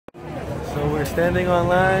standing on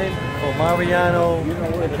line for Mariano,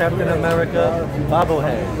 Captain America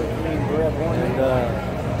bobblehead.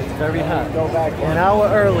 And it's very hot. An hour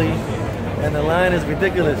early, and the line is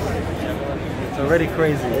ridiculous. It's already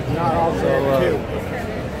crazy. So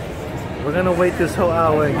we're gonna wait this whole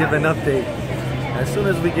hour and give an update as soon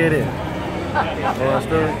as we get in.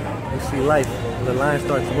 You see life, the line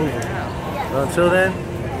starts moving. So until then,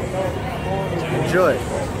 enjoy.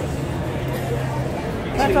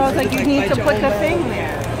 That's all. Like you need to put the thing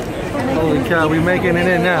there. Holy cow, we making it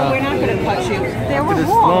in now. We're not going to touch you. There was This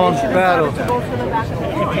long battle.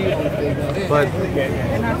 But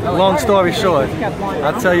long story short,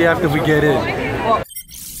 I'll tell you after we get in.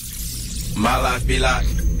 My life be like.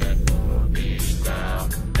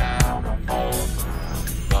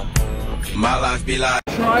 My life be like.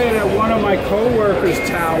 Try it at one of my co-workers'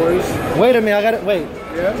 towers. Wait a minute, I got it. Wait.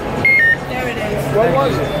 Yeah? There it is. What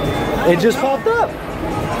was it? It just popped up.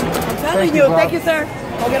 I'm telling you. Thank you, sir.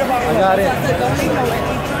 Go get a bottle. I got it. Don't leave no way.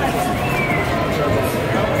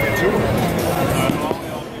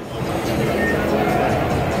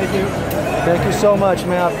 Thank you so much,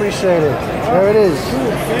 man. I appreciate it. There it is.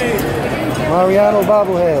 Mariano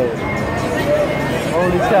bobblehead.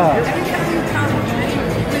 Holy cow.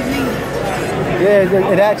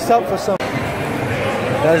 Yeah, it acts up for some.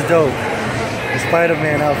 That's dope. The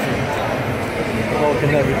Spider-Man outfit. Hulk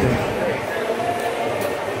and everything.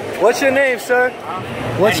 What's your name, sir?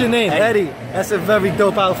 What's your name? Eddie. That's a very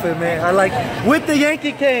dope outfit, man. I like with the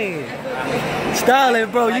Yankee cane. Styling,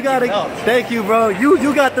 bro. You gotta. Thank you, bro.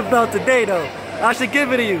 You got the belt today, though. I should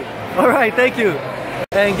give it to you. All right, thank you.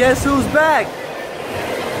 And guess who's back?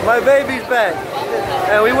 My baby's back.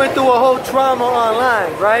 And we went through a whole trauma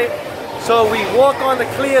online, right? So we walk on the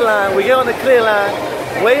clear line. We get on the clear line,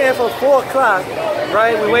 waiting for 4 o'clock,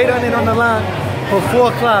 right? We wait on it on the line for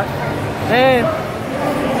 4 o'clock, and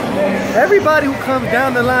everybody who comes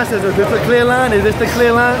down the line says, is this the clear line? Is this the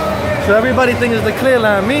clear line? So everybody thinks it's the clear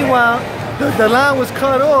line. Meanwhile, the line was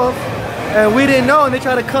cut off and we didn't know, and they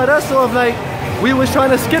tried to cut us off like we was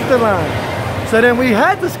trying to skip the line. So then we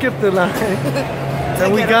had to skip the line.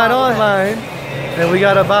 And we got online and we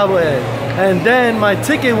got a bobblehead. And then my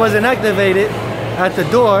ticket wasn't activated at the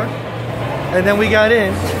door. And then we got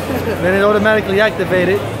in. Then it automatically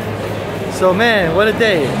activated. So man, what a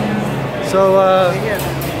day. So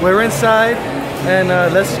we're inside, and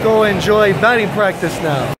let's go enjoy batting practice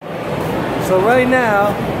now. So right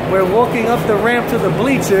now, we're walking up the ramp to the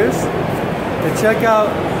bleachers to check out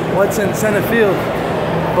what's in center field.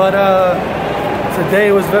 But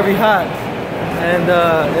today was very hot, and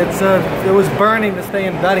it was burning to stay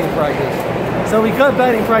in batting practice. So we cut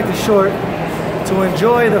batting practice short to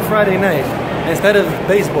enjoy the Friday night instead of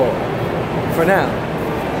baseball for now.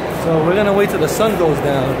 So we're gonna wait till the sun goes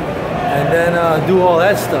down and then do all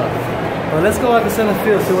that stuff. But let's go out to center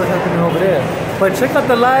field, see what's happening over there. But check out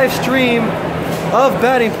the live stream of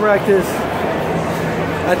batting practice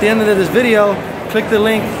at the end of this video. Click the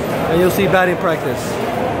link and you'll see batting practice.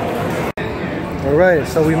 All right,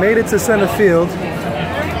 so we made it to center field,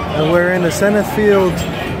 and we're in the center field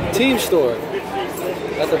team store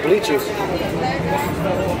at the bleachers.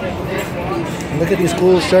 Look at these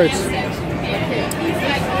cool shirts.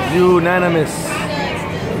 Unanimous.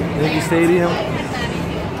 Yankee Stadium.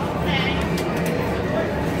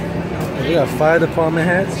 We got fire department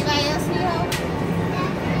hats.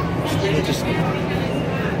 Interesting.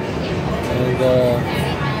 And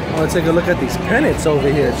I want to take a look at these pennants over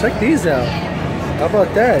here. Check these out. How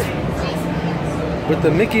about that? With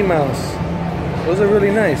the Mickey Mouse. Those are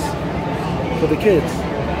really nice for the kids.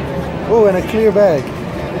 Oh, and a clear bag.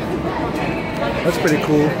 That's pretty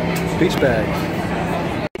cool. Beach bag.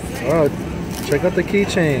 Oh, check out the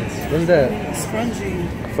keychains. What's that? Spongy.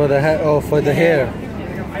 For the hat. Oh, for the hair.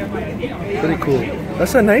 Pretty cool.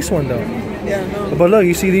 That's a nice one though. Yeah, no. But look,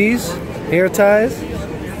 you see these hair ties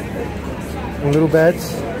and little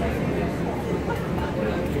bats.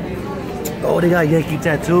 Oh, they got Yankee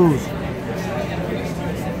tattoos.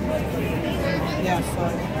 Yeah,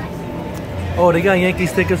 fun. Oh, they got Yankee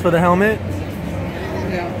stickers for the helmet.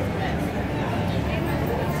 Yeah.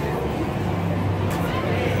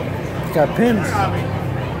 Got pins.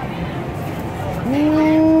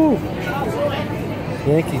 Woo!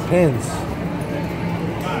 Yankee pins.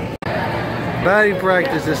 Batting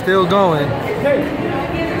practice is still going.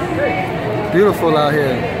 Beautiful out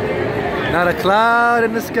here. Not a cloud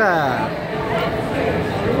in the sky.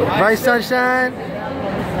 Bright sunshine?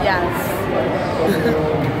 Yes.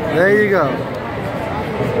 There you go.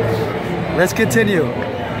 Let's continue.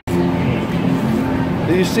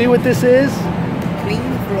 Do you see what this is? Clean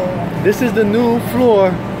floor. This is the new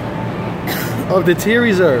floor of the T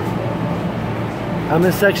Reserve. I'm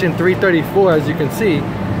in section 334, as you can see,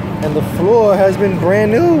 and the floor has been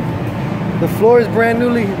brand new. The floor is brand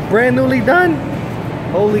newly done.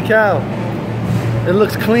 Holy cow. It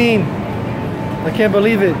looks clean. I can't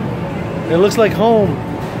believe it. It looks like home.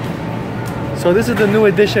 So this is the new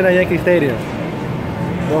addition at Yankee Stadium.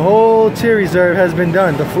 The whole tier reserve has been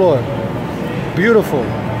done, the floor. Beautiful.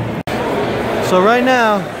 So right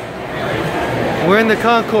now, we're in the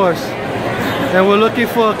concourse and we're looking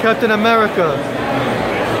for Captain America.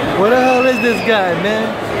 Where the hell is this guy, man?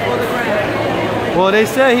 Well, they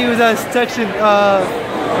said he was at section,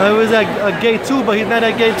 it was at gate 2, but he's not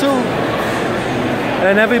at gate 2.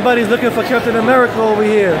 And everybody's looking for Captain America over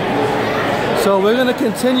here. So we're gonna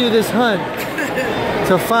continue this hunt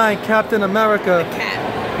to find Captain America.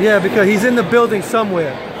 Yeah, because he's in the building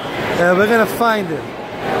somewhere. And we're gonna find him.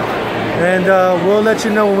 And we'll let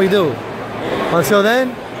you know when we do. Until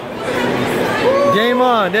then, game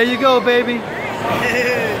on. There you go, baby.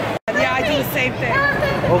 Yeah, I do the same thing.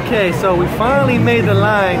 Okay, so we finally made the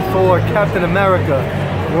line for Captain America.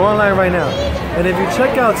 We're online right now. And if you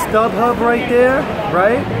check out StubHub right there,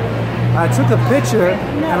 right? I took a picture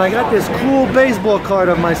and I got this cool baseball card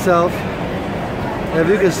of myself. If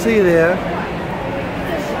you can see there,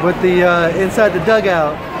 with the inside the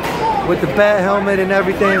dugout, with the bat, helmet, and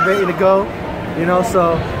everything ready to go. You know,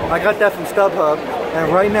 so I got that from StubHub.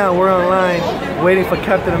 And right now we're online waiting for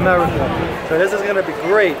Captain America. So this is gonna be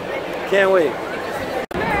great. Can't wait.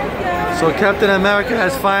 So Captain America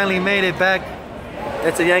has finally made it back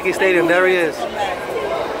into Yankee Stadium. There he is.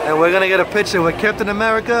 And we're gonna get a picture with Captain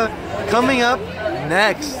America coming up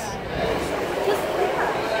next.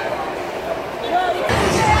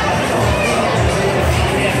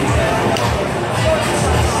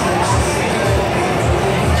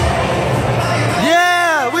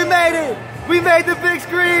 Yeah, we made it. We made the big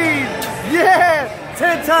screen. Yeah,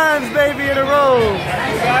 10 times, baby, in a row.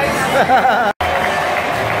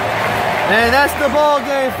 And that's the ball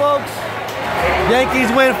game, folks. Yankees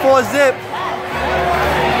win 4-zip.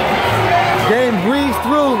 Game breezed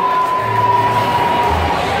through.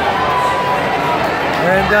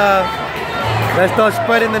 And let's start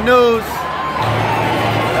spreading the news.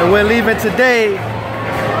 And we're leaving today.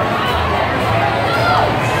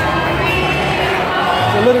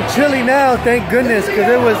 It's a little chilly now, thank goodness, because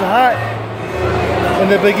it was hot in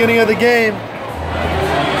the beginning of the game.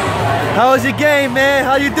 How was your game, man?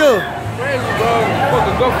 How you do?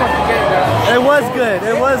 It was good.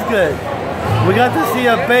 It was good. We got to see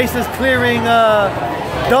a bases clearing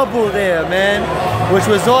double there, man, which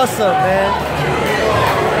was awesome, man.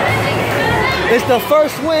 It's the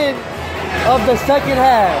first win of the second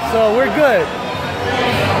half, so we're good.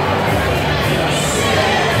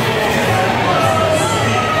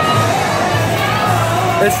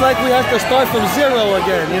 It's like we have to start from zero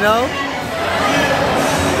again, you know?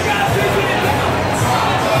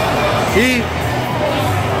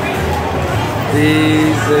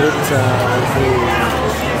 These little times.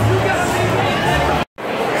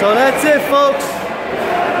 So that's it, folks.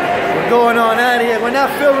 We're going on out of here. We're not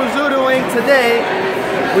Phil Rizzutoing today.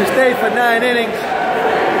 We stayed for 9 innings.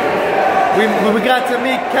 We got to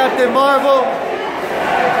meet Captain Marvel.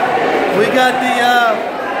 We got the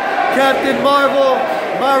Captain Marvel,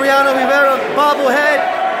 Mariano Rivera bobblehead.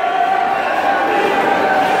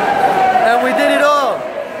 And we did it all.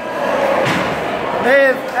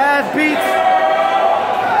 They have ass beats.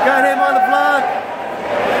 Got him on the vlog.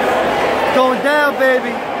 Going down,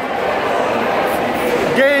 baby.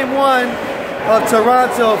 Game 1 of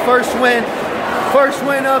Toronto. First win. First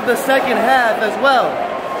win of the second half as well.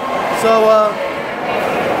 So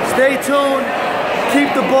stay tuned.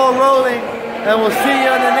 Keep the ball rolling. And we'll see you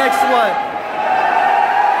on the next one.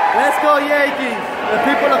 Let's go Yankees. The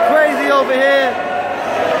people are crazy over here.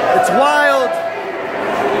 It's wild.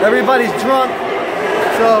 Everybody's drunk.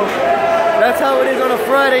 So that's how it is on a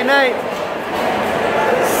Friday night.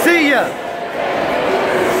 See ya.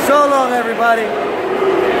 So long, everybody.